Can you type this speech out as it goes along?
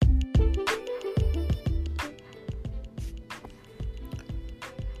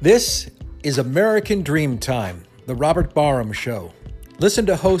This is American Dream Time, the Robert Barham Show. Listen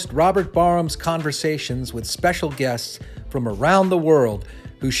to host Robert Barham's conversations with special guests from around the world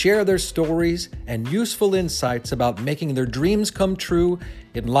who share their stories and useful insights about making their dreams come true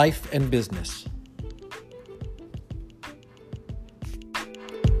in life and business.